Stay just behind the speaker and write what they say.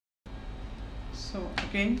So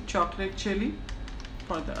again, chocolate chili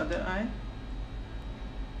for the other eye,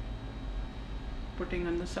 putting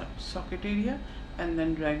on the socket area, and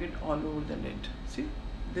then drag it all over the lid. See,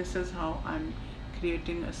 this is how I'm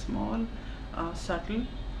creating a small subtle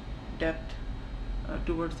depth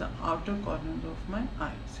towards the outer corner of my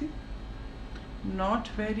eye. See, not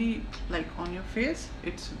very like on your face,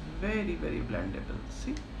 it's very blendable.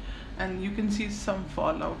 See, and you can see some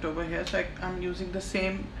fallout over here, so I'm using the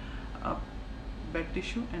same bed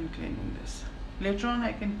tissue and cleaning this. Later on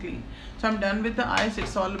I can clean. So I'm done with the eyes.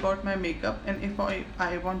 It's all about my makeup, and if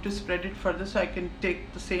I want to spread it further, so I can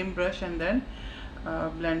take the same brush and then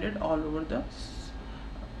blend it all over the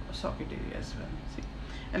socket area as well. See,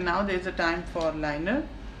 and now there's a time for liner.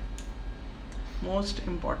 Most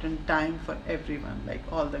important time for everyone. Like,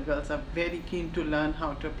 all the girls are very keen to learn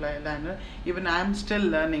how to apply liner. Even I'm still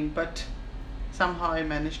learning, but somehow I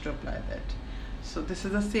managed to apply that. So this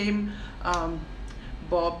is the same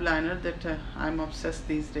bob liner that I'm obsessed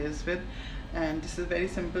these days with, and this is very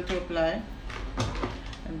simple to apply.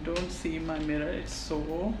 And don't see my mirror, it's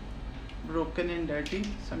so broken and dirty,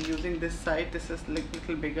 so I'm using this side. This is like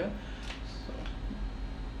little bigger.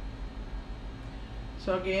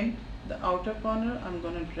 So again, the outer corner, I'm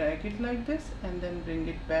going to drag it like this and then bring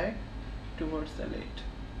it back towards the lid.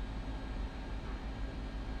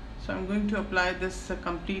 So I'm going to apply this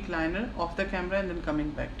complete liner off the camera and then coming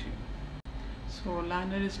back to you. So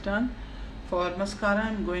liner is done. For mascara,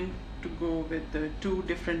 I'm going to go with two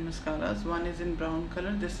different mascaras. One is in brown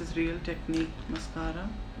color. This is Real Technique mascara.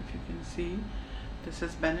 If you can see, this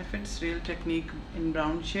is Benefits Real Technique in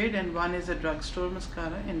brown shade, and one is a drugstore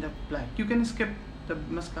mascara in the black. You can skip the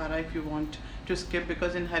mascara if you want to skip,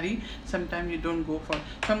 because in hurry sometimes you don't go for.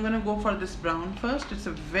 So I'm going to go for this brown first. It's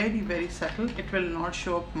a very subtle. It will not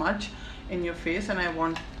show up much in your face, and I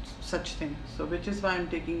want such thing. So which is why I'm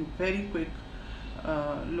taking very quick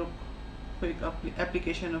quick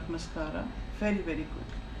application of mascara, very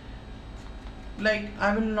quick. Like,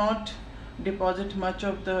 I will not deposit much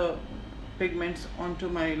of the pigments onto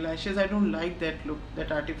my lashes. I don't like that look,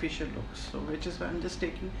 that artificial look. So which is why I'm just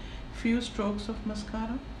taking few strokes of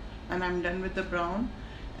mascara, and I'm done with the brown,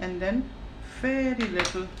 and then very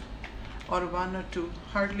little or one or two,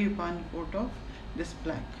 hardly one coat of this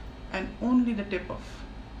black, and only the tip of,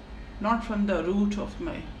 not from the root of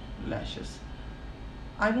my lashes.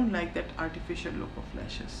 I don't like that artificial look of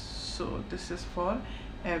lashes, so this is for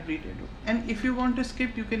everyday look. And if you want to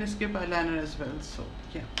skip, you can skip eyeliner as well. So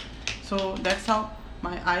yeah, so that's how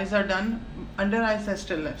my eyes are done. Under eyes I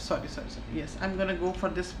still left, sorry. Yes, I'm gonna go for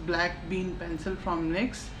this black bean pencil from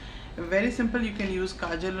NYX. Very simple. You can use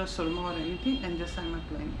kajal or surma or anything, and just I'm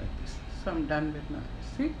applying like this. So I'm done with my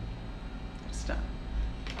eyes. See, it's done.